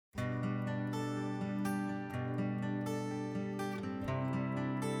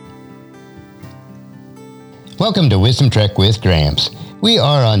Welcome to Wisdom Trek with Gramps. We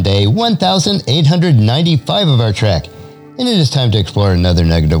are on day 1895 of our trek, and it is time to explore another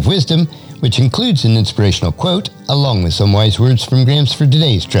nugget of wisdom, which includes an inspirational quote, along with some wise words from Gramps for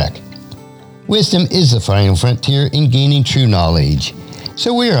today's trek. Wisdom is the final frontier in gaining true knowledge.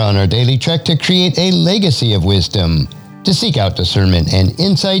 So we are on our daily trek to create a legacy of wisdom, to seek out discernment and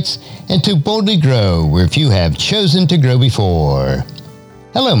insights, and to boldly grow where few have chosen to grow before.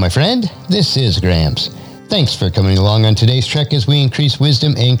 Hello, my friend. This is Gramps. Thanks for coming along on today's trek as we increase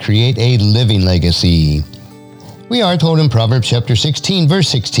wisdom and create a living legacy. We are told in Proverbs chapter 16, verse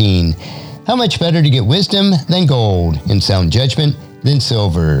 16, how much better to get wisdom than gold, and sound judgment than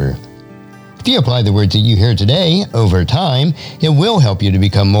silver. If you apply the words that you hear today, over time, it will help you to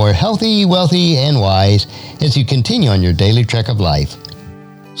become more healthy, wealthy, and wise as you continue on your daily trek of life.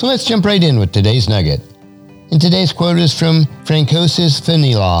 So let's jump right in with today's nugget. And today's quote is from Francois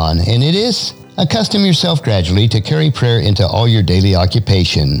Fenelon, and it is, accustom yourself gradually to carry prayer into all your daily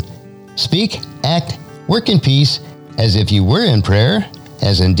occupation. Speak, act, work in peace, as if you were in prayer,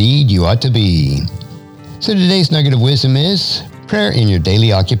 as indeed you ought to be. So today's nugget of wisdom is prayer in your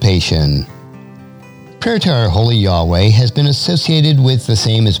daily occupation. Prayer to our holy Yahweh has been associated with the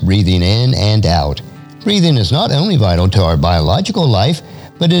same as breathing in and out. Breathing is not only vital to our biological life,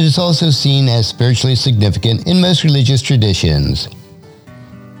 but it is also seen as spiritually significant in most religious traditions.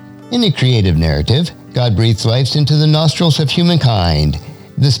 In the creative narrative, God breathes life into the nostrils of humankind.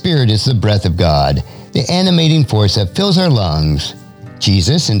 The Spirit is the breath of God, the animating force that fills our lungs.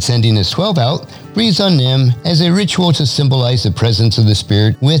 Jesus, in sending his 12 out, breathes on them as a ritual to symbolize the presence of the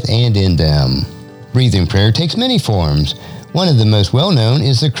Spirit with and in them. Breathing prayer takes many forms. One of the most well-known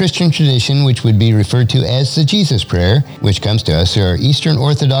is the Christian tradition, which would be referred to as the Jesus Prayer, which comes to us through our Eastern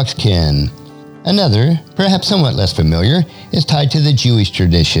Orthodox kin. Another, perhaps somewhat less familiar, is tied to the Jewish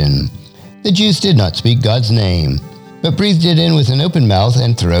tradition. The Jews did not speak God's name, but breathed it in with an open mouth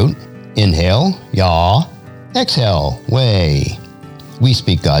and throat. Inhale, Yah. Exhale, Way. We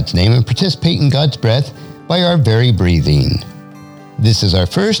speak God's name and participate in God's breath by our very breathing. This is our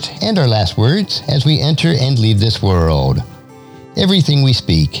first and our last words as we enter and leave this world. Everything we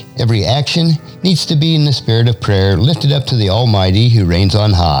speak, every action, needs to be in the spirit of prayer lifted up to the Almighty who reigns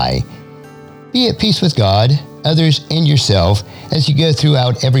on high. Be at peace with God, others, and yourself as you go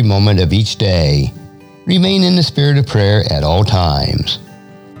throughout every moment of each day. Remain in the spirit of prayer at all times.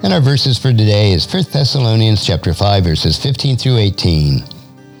 And our verses for today is 1 Thessalonians chapter 5, verses 15 through 18.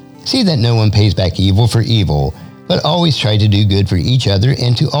 See that no one pays back evil for evil, but always try to do good for each other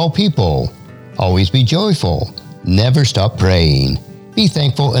and to all people. Always be joyful. Never stop praying. Be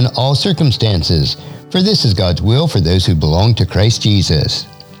thankful in all circumstances, for this is God's will for those who belong to Christ Jesus.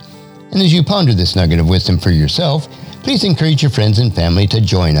 And as you ponder this nugget of wisdom for yourself, please encourage your friends and family to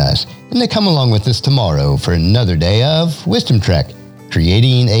join us and to come along with us tomorrow for another day of Wisdom Trek,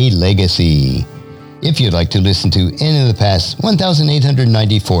 creating a legacy. If you'd like to listen to any of the past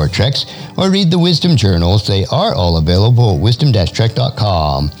 1,894 treks or read the Wisdom Journals, they are all available at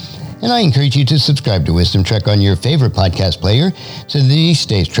wisdom-trek.com. And I encourage you to subscribe to Wisdom Trek on your favorite podcast player so that each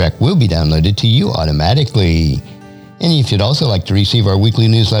day's trek will be downloaded to you automatically. And if you'd also like to receive our weekly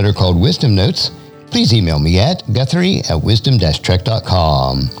newsletter called Wisdom Notes, please email me at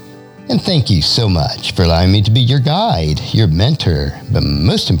guthrie@wisdom-trek.com. And thank you so much for allowing me to be your guide, your mentor, but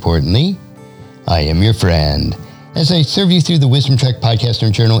most importantly, I am your friend, as I serve you through the Wisdom Trek podcast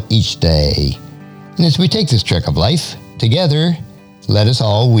and journal each day. And as we take this trek of life together, let us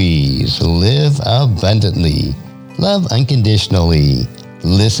always live abundantly, love unconditionally,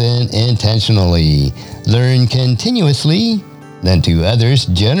 listen intentionally, learn continuously, lend to others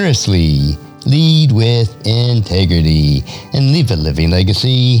generously, lead with integrity, and leave a living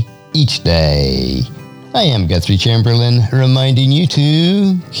legacy each day. I am Guthrie Chamberlain, reminding you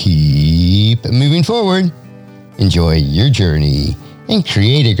to keep moving forward, enjoy your journey, and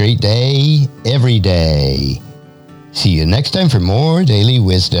create a great day every day. See you next time for more daily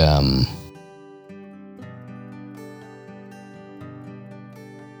wisdom.